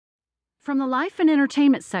From the Life and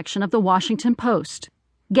Entertainment section of the Washington Post.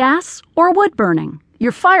 Gas or wood burning?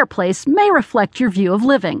 Your fireplace may reflect your view of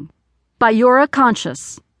living. By Jura,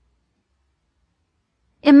 Koncius.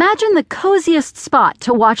 Imagine the coziest spot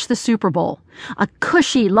to watch the Super Bowl. A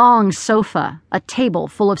cushy, long sofa, a table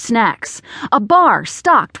full of snacks, a bar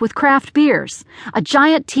stocked with craft beers, a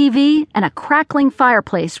giant TV, and a crackling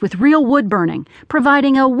fireplace with real wood burning,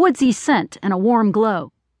 providing a woodsy scent and a warm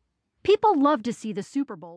glow. People love to see the Super Bowl.